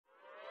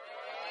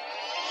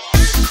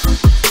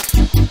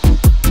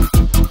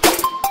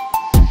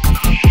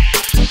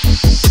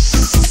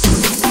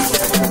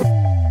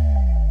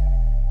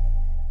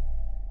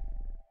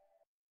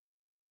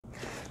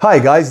Hi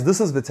guys,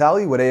 this is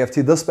Vitaly with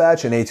AFT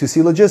Dispatch and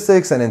A2C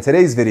Logistics, and in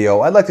today's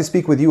video I'd like to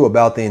speak with you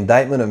about the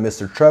indictment of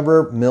Mr.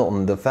 Trevor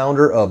Milton, the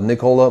founder of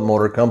Nikola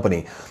Motor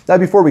Company. Now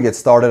before we get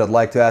started, I'd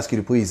like to ask you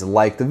to please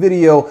like the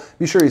video,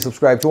 be sure you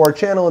subscribe to our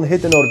channel and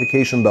hit the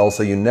notification bell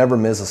so you never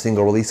miss a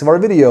single release of our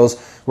videos,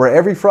 where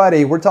every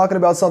Friday we're talking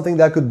about something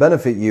that could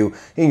benefit you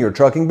in your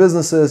trucking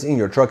businesses, in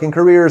your trucking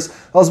careers,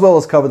 as well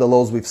as cover the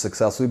loads we've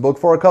successfully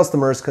booked for our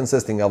customers,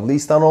 consisting of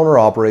leased owner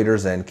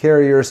operators and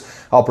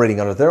carriers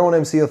operating under their own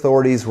MC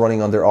authorities,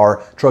 running under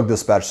our truck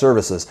dispatch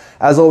services.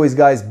 As always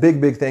guys,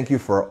 big thank you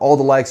for all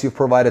the likes you've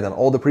provided on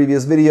all the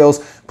previous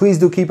videos. Please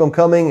do keep them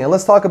coming, and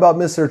let's talk about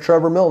Mr.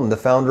 Trevor Milton, the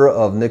founder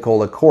of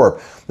Nikola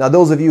Corp. Now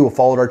those of you who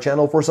followed our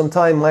channel for some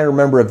time might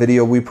remember a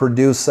video we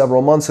produced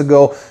several months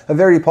ago, a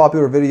very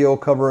popular video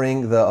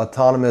covering the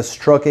autonomous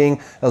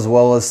trucking as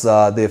well as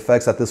the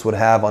effects that this would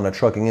have on the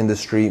trucking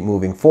industry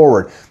moving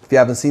forward. If you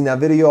haven't seen that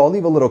video, I'll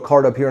leave a little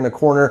card up here in the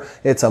corner.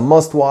 It's a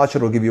must watch.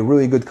 It'll give you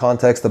really good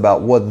context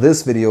about what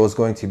this video is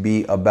going to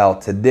be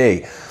about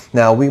today.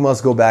 Now, we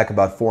must go back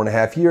about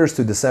 4.5 years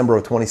to December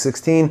of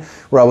 2016,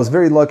 where I was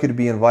very lucky to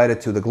be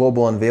invited to the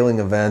global unveiling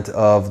event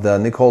of the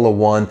Nikola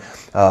One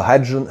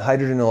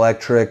hydrogen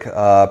electric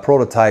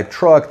prototype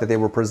truck that they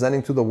were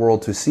presenting to the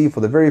world to see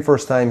for the very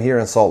first time here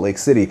in Salt Lake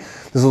City.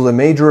 This was a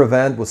major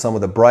event with some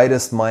of the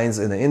brightest minds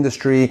in the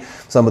industry.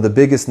 Some of the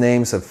biggest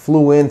names have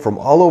flew in from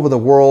all over the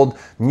world,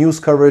 news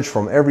coverage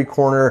from every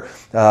corner.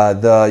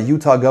 The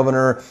Utah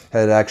governor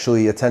had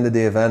actually attended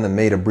the event and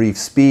made a brief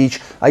speech.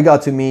 I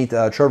got to meet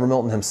Trevor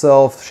Milton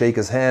himself, shake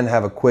his hand,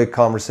 have a quick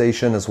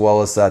conversation, as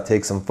well as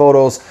take some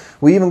photos.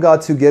 We even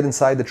got to get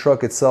inside the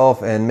truck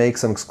itself and make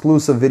some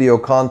exclusive video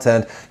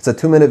content. It's a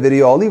 2-minute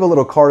video. I'll leave a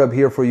little card up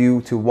here for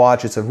you to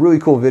watch. It's a really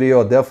cool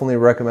video. I definitely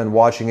recommend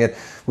watching it.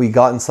 We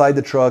got inside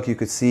the truck. You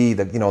could see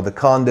the, the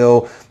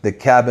condo, the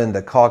cabin,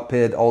 the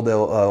cockpit, all the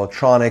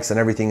electronics and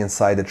everything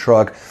inside the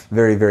truck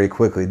very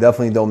quickly.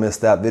 Definitely don't miss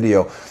that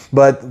video.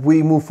 But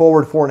we move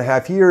forward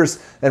 4.5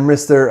 years, and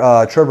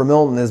Mr. Trevor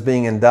Milton is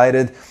being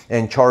indicted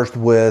and charged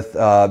with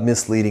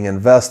misleading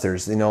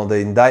investors. The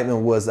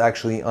indictment was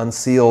actually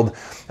unsealed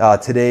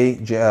today,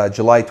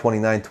 July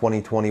 29,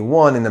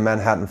 2021, in the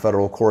Manhattan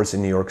Federal Courts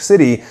in New York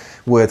City,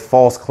 with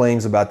false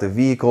claims about the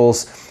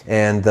vehicles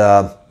and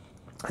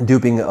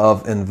duping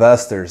of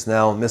investors.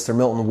 Now, Mr.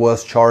 Milton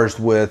was charged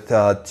with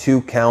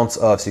 2 counts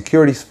of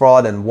securities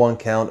fraud and 1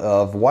 count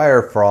of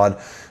wire fraud,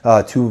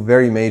 2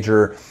 very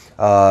major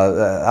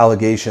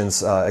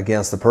allegations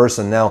against the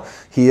person. Now,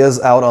 he is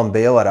out on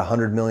bail at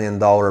 $100 million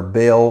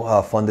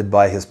bail funded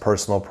by his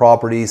personal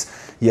properties.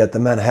 Yet the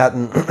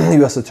Manhattan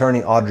U.S.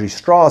 Attorney Audrey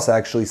Strauss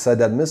actually said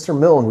that Mr.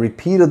 Milton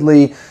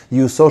repeatedly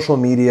used social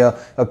media,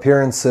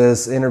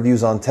 appearances,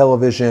 interviews on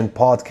television,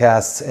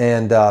 podcasts,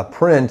 and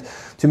print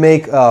to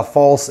make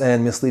false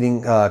and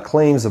misleading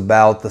claims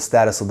about the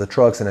status of the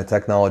trucks and the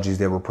technologies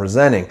they were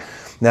presenting.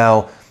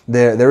 Now,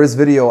 there is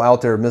video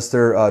out there of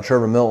Mr.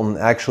 Trevor Milton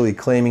actually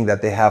claiming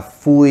that they have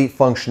fully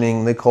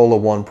functioning Nikola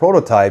One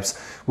prototypes,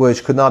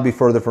 which could not be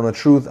further from the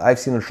truth. I've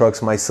seen the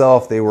trucks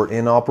myself. They were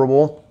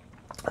inoperable.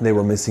 They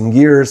were missing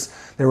gears.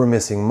 They were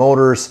missing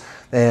motors.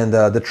 And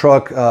the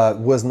truck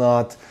was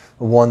not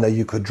one that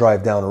you could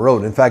drive down a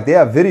road. In fact, they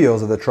have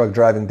videos of the truck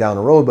driving down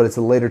a road, but it's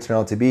later turned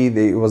out to be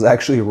it was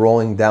actually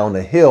rolling down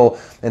a hill,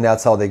 and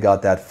that's how they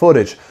got that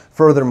footage.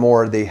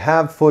 Furthermore, they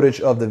have footage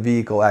of the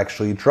vehicle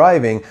actually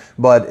driving,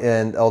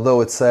 and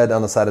although it said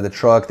on the side of the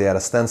truck, they had a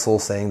stencil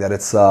saying that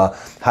it's a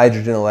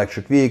hydrogen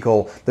electric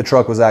vehicle, the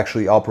truck was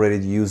actually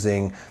operated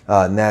using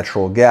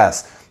natural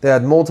gas. They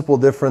had multiple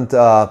different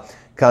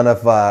kind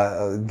of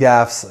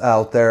gaffes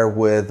out there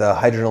with a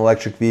hydrogen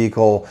electric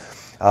vehicle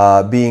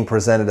being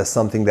presented as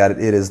something that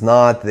it is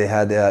not. They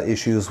had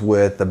issues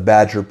with the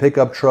Badger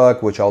pickup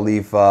truck, which I'll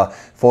leave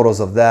photos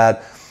of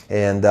that,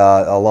 and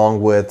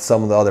along with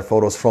some of the other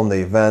photos from the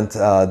event.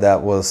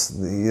 That was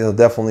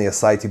definitely a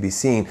sight to be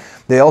seen.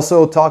 They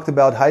also talked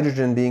about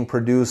hydrogen being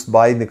produced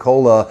by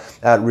Nikola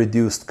at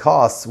reduced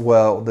costs.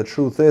 Well, the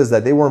truth is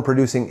that they weren't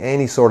producing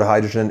any sort of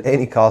hydrogen,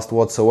 any cost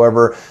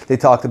whatsoever. They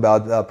talked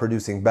about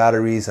producing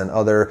batteries and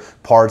other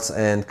parts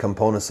and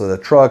components of the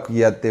truck,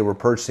 yet they were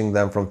purchasing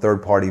them from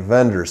third-party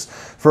vendors.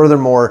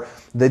 Furthermore,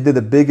 they did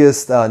the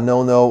biggest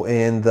no-no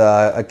in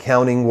the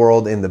accounting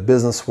world, in the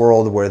business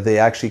world, where they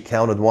actually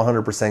counted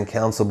 100%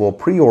 countable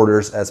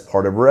pre-orders as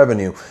part of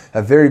revenue.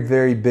 A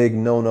very big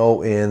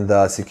no-no in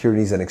the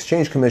Securities and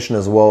Exchange Commission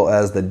as well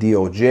as the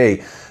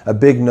DOJ. A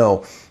big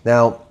no.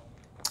 Now,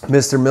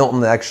 Mr.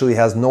 Milton actually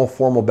has no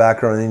formal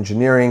background in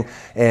engineering,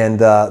 and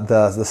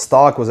the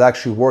stock was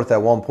actually worth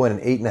at one point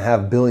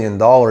 $8.5 billion,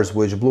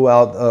 which blew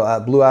out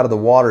of the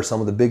water some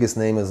of the biggest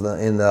names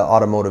in the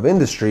automotive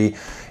industry.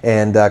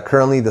 And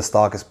currently the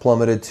stock has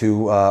plummeted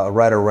to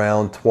right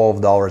around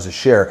 $12 a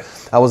share.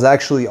 I was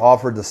actually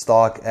offered the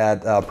stock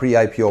at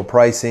pre-IPO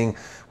pricing,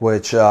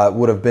 which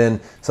would have been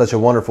such a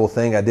wonderful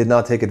thing. I did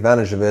not take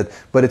advantage of it,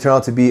 but it turned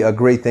out to be a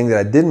great thing that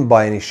I didn't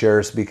buy any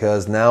shares,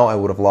 because now I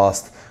would have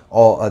lost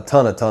a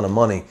ton of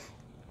money.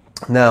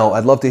 Now,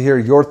 I'd love to hear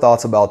your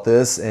thoughts about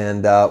this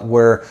and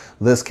where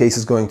this case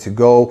is going to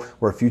go,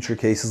 where future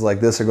cases like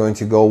this are going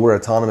to go, where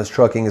autonomous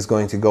trucking is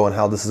going to go, and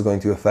how this is going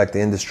to affect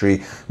the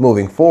industry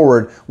moving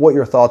forward. What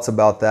your thoughts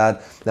about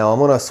that? Now, I'm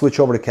going to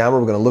switch over to camera.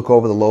 We're going to look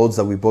over the loads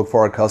that we booked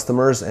for our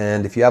customers.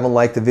 And if you haven't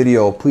liked the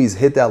video, please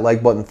hit that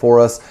like button for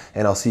us,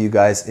 and I'll see you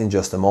guys in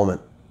just a moment.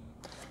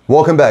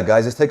 Welcome back,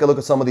 guys. Let's take a look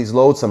at some of these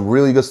loads. Some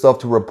really good stuff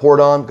to report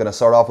on. Going to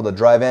start off with a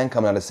dry van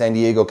coming out of San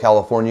Diego,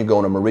 California,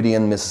 going to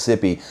Meridian,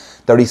 Mississippi.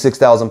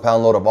 36,000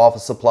 pound load of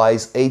office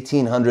supplies,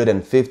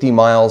 1,850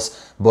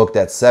 miles, booked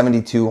at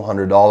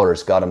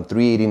 $7,200. Got them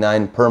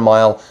 $389 per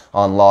mile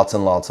on lots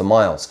and lots of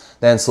miles.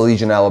 Then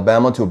Salesian,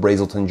 Alabama to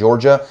Brazelton,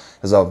 Georgia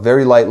is a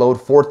very light load,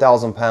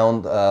 4,000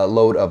 pound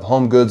load of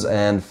home goods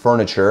and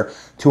furniture,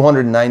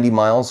 290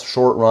 miles,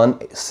 short run,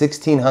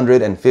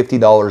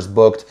 $1,650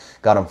 booked.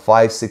 Got them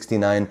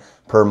 $569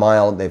 per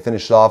mile. They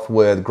finished off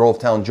with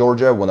Grovetown,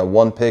 Georgia, with a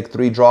 1-pick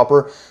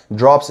 3-dropper.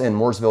 Drops in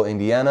Mooresville,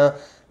 Indiana,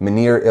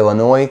 Menier,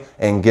 Illinois,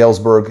 and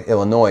Galesburg,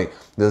 Illinois.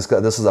 This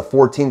is a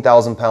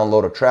 14,000 pound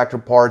load of tractor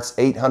parts,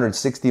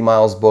 860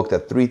 miles booked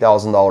at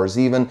 $3,000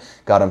 even.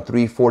 Got them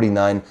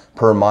 $349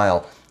 per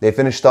mile. They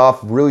finished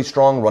off really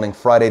strong, running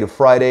Friday to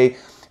Friday.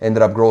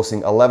 Ended up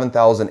grossing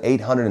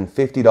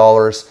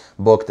 $11,850,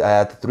 booked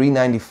at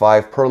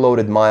 $395 per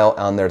loaded mile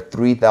on their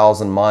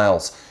 3,000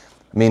 miles.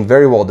 I mean,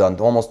 very well done.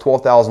 Almost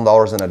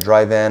 $12,000 in a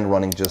dry van,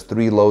 running just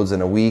 3 loads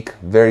in a week.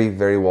 Very,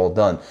 very well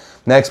done.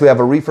 Next, we have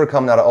a reefer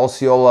coming out of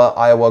Osceola,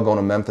 Iowa, going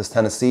to Memphis,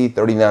 Tennessee.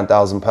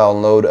 39,000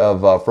 pound load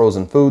of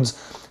frozen foods.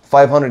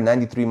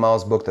 593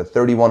 miles booked at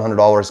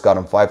 $3,100. Got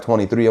them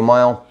 $523 a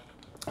mile.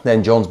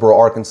 Then Jonesboro,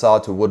 Arkansas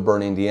to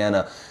Woodburn,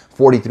 Indiana.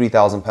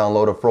 43,000 pound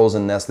load of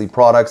frozen Nestle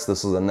products.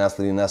 This is a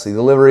Nestle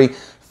delivery.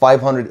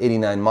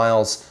 589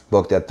 miles,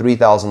 booked at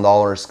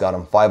 $3,000, got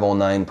them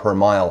 $509 per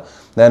mile.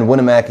 Then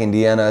Winnemac,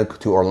 Indiana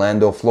to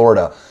Orlando,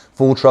 Florida.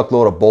 Full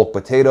truckload of bulk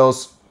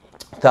potatoes,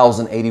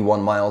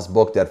 1,081 miles,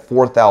 booked at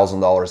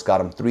 $4,000, got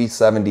them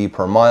 $370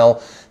 per mile.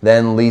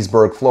 Then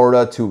Leesburg,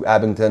 Florida to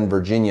Abington,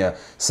 Virginia.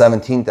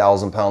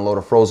 17,000 pound load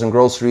of frozen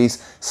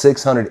groceries,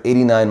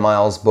 689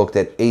 miles, booked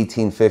at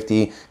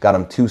 $1,850, got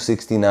them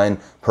 $269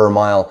 per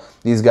mile.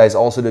 These guys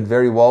also did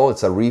very well.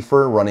 It's a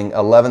reefer running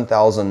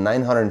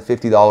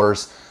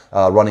 $11,950,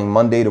 running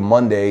Monday to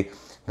Monday.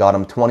 Got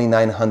them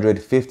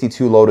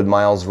 2,952 loaded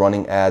miles,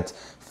 running at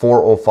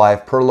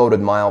 $405 per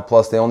loaded mile.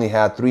 Plus, they only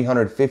had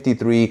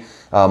 353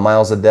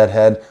 miles of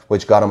deadhead,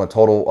 which got them a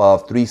total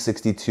of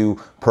 $362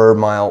 per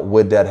mile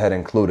with deadhead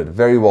included.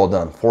 Very well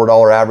done.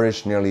 $4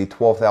 average, nearly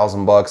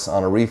 12,000 bucks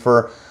on a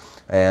reefer,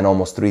 and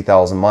almost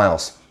 3,000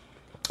 miles.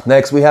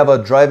 Next, we have a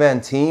dry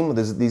van team.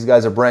 These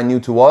guys are brand new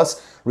to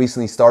us.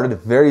 Recently started,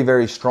 very,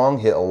 very strong,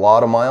 hit a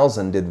lot of miles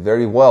and did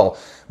very well.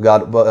 We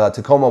got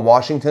Tacoma,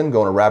 Washington,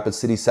 going to Rapid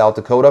City, South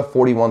Dakota.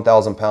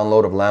 41,000 pound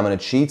load of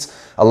laminate sheets.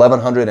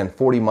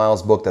 1,140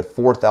 miles booked at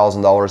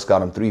 $4,000. Got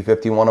them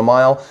 $351 a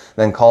mile.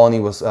 Then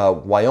Colony was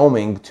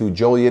Wyoming to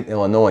Joliet,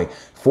 Illinois.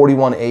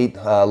 41.8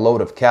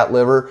 load of cat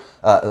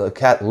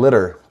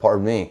litter.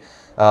 Pardon me.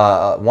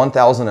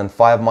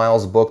 1,005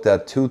 miles booked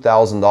at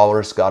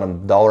 $2,000, got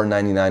them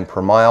 $1.99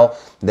 per mile.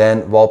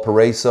 Then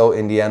Valparaiso,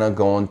 Indiana,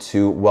 going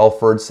to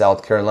Welford,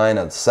 South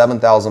Carolina,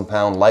 7,000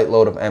 pound light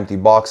load of empty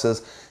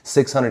boxes,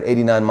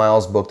 689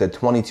 miles booked at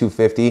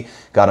 $22.50,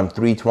 got them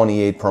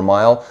 $328 per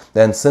mile.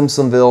 Then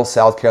Simpsonville,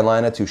 South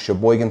Carolina to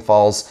Sheboygan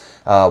Falls,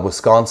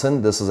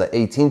 Wisconsin. This is an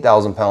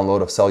 18,000 pound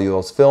load of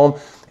cellulose film,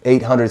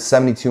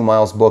 872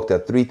 miles booked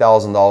at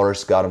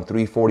 $3,000, got them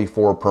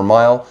 $344 per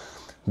mile.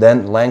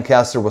 Then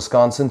Lancaster,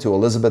 Wisconsin to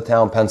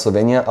Elizabethtown,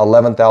 Pennsylvania,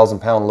 11,000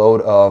 pound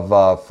load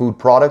of food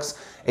products,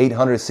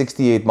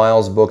 868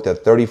 miles booked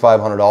at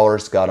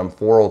 $3,500, got them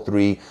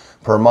 $403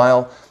 per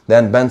mile.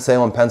 Then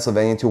Bensalem,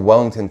 Pennsylvania to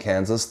Wellington,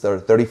 Kansas,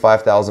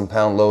 35,000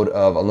 pound load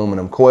of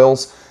aluminum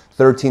coils,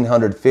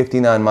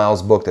 1,359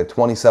 miles booked at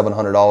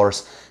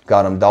 $2,700,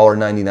 got them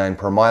 $1.99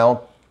 per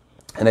mile.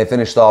 And they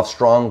finished off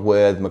strong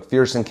with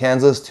McPherson,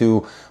 Kansas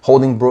to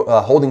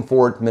Holding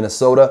Fort,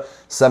 Minnesota,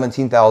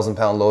 17,000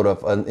 pound load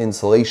of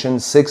insulation,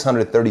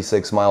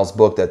 636 miles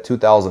booked at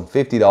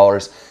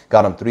 $2,050,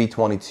 got them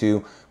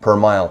 $322 per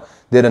mile.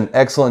 Did an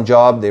excellent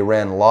job. They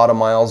ran a lot of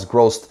miles,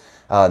 grossed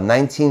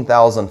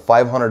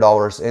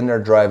 $19,500 in their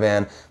dry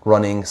van,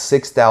 running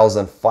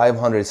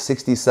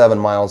 6,567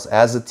 miles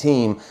as a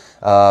team,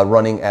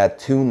 running at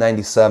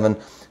 $297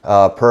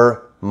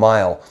 per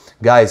mile.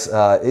 Guys,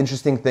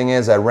 interesting thing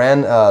is I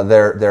ran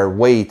their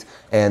weight,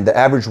 and the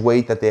average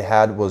weight that they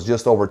had was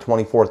just over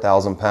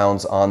 24,000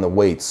 pounds on the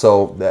weight.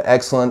 So the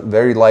excellent,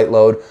 very light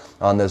load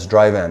on this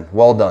dry van.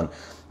 Well done.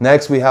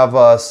 Next, we have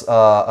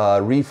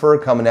a reefer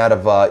coming out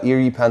of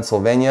Erie,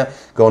 Pennsylvania,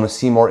 going to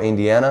Seymour,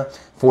 Indiana.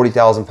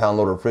 40,000 pound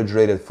load of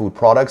refrigerated food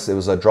products. It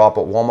was a drop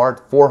at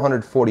Walmart.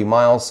 440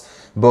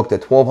 miles, booked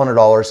at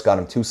 $1,200, got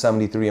him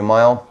 $273 a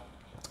mile.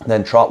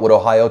 Then Trotwood,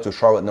 Ohio to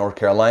Charlotte, North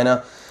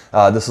Carolina.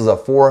 This is a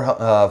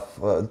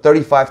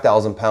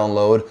 35,000 pound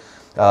load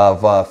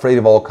of freight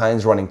of all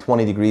kinds running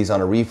 20 degrees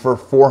on a reefer.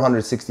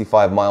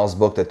 465 miles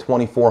booked at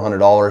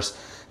 $2,400.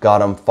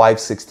 Got him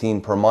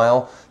 $5.16 per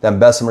mile. Then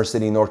Bessemer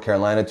City, North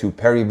Carolina to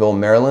Perryville,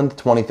 Maryland,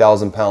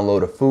 20,000 pound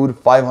load of food,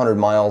 500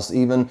 miles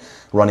even,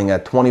 running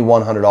at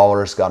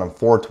 $2,100. Got him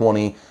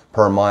 $4.20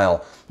 per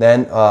mile.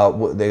 Then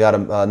they got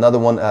another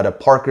one out of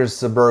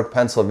Parkersburg,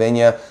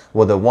 Pennsylvania,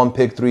 with a 1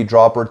 pig 3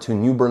 dropper to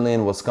New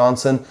Berlin,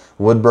 Wisconsin,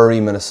 Woodbury,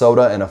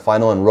 Minnesota, and a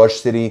final in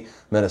Rush City,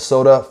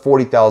 Minnesota,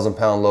 40,000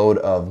 pound load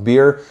of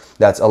beer.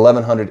 That's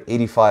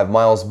 1,185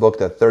 miles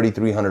booked at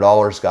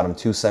 $3,300. Got him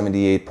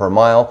 $2.78 per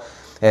mile.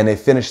 And they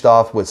finished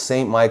off with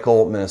St.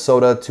 Michael,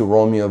 Minnesota to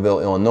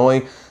Romeoville,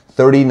 Illinois,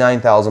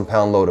 39,000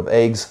 pound load of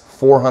eggs,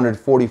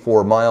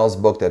 444 miles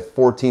booked at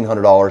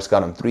 $1,400. Got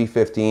them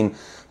 $3.15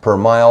 per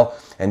mile.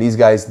 And these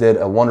guys did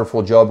a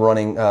wonderful job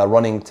running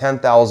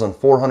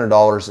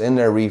 $10,400 in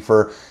their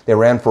reefer. They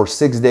ran for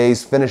 6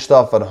 days, finished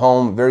off at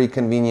home, very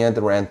convenient.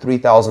 They ran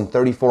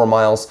 3,034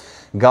 miles,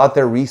 got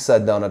their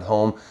reset done at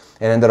home,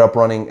 and ended up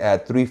running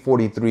at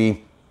 $3.43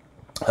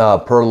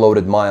 per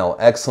loaded mile.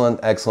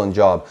 Excellent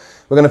job.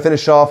 We're going to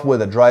finish off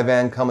with a dry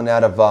van coming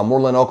out of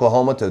Moreland,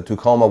 Oklahoma to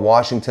Tacoma,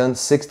 Washington.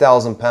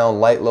 6,000 pound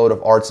light load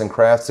of arts and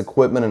crafts,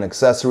 equipment and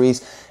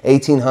accessories.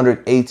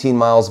 1,818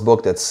 miles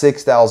booked at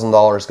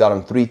 $6,000. Got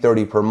them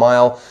 $3.30 per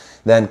mile.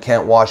 Then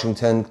Kent,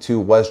 Washington to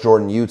West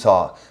Jordan,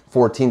 Utah.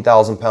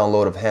 14,000 pound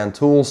load of hand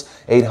tools,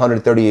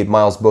 838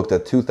 miles booked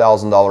at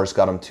 $2,000,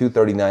 got them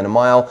 $2.39 a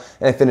mile.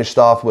 And I finished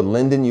off with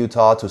Linden,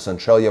 Utah to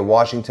Centralia,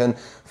 Washington,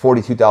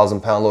 42,000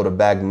 pound load of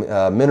bagged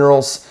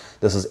minerals.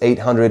 This is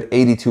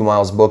 882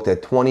 miles booked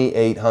at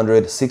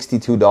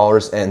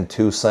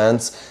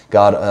 $2,862.02.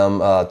 Got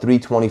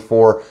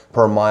 $3.24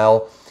 per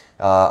mile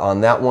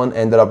on that one.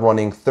 Ended up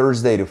running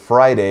Thursday to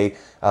Friday.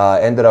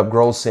 Ended up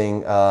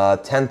grossing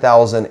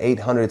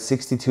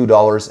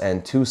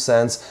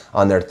 $10,862.02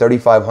 on their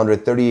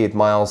 3,538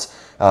 miles,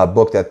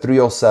 booked at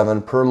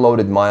 $3.07 per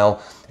loaded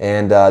mile.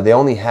 And they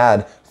only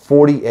had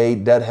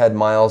 48 deadhead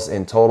miles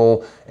in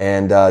total,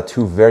 and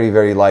two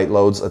very light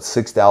loads at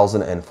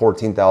 6,000 and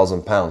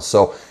 14,000 pounds.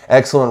 So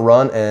excellent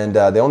run, and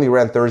they only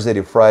ran Thursday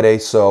to Friday,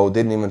 so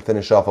didn't even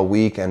finish off a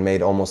week and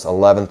made almost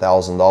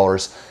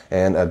 $11,000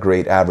 and a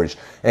great average.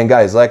 And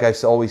guys, like I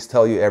always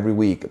tell you every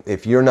week,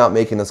 if you're not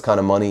making this kind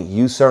of money,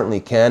 you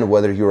certainly can,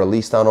 whether you're a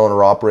leased-out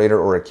owner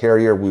operator or a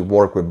carrier. We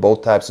work with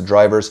both types of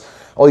drivers.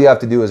 All you have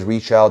to do is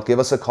reach out, give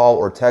us a call,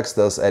 or text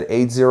us at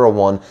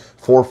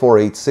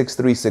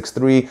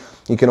 801-448-6363.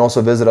 You can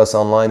also visit us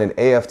online at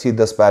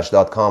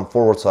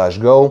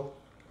aftdispatch.com/go.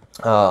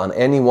 On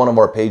any one of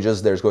our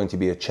pages, there's going to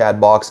be a chat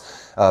box.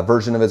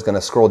 Version of it's going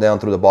to scroll down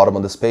through the bottom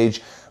of this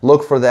page.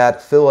 Look for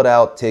that, fill it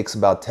out, takes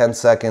about 10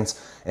 seconds,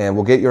 and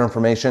we'll get your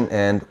information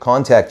and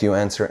contact you,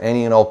 answer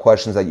any and all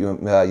questions that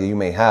you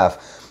may have.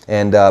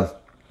 And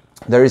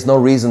there is no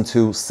reason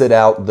to sit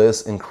out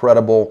this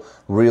incredible,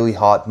 really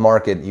hot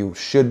market. You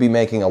should be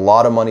making a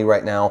lot of money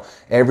right now.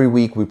 Every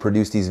week we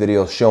produce these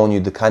videos showing you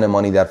the kind of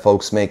money that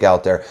folks make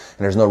out there, and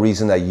there's no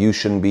reason that you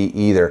shouldn't be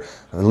either.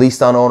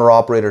 Leased-on owner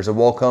operators are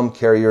welcome,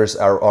 carriers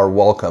are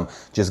welcome.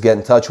 Just get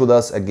in touch with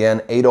us.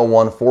 Again,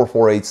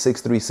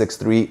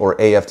 801-448-6363 or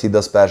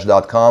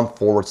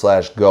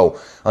aftdispatch.com/go.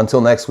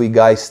 Until next week,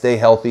 guys, stay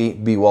healthy,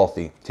 be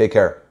wealthy. Take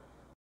care.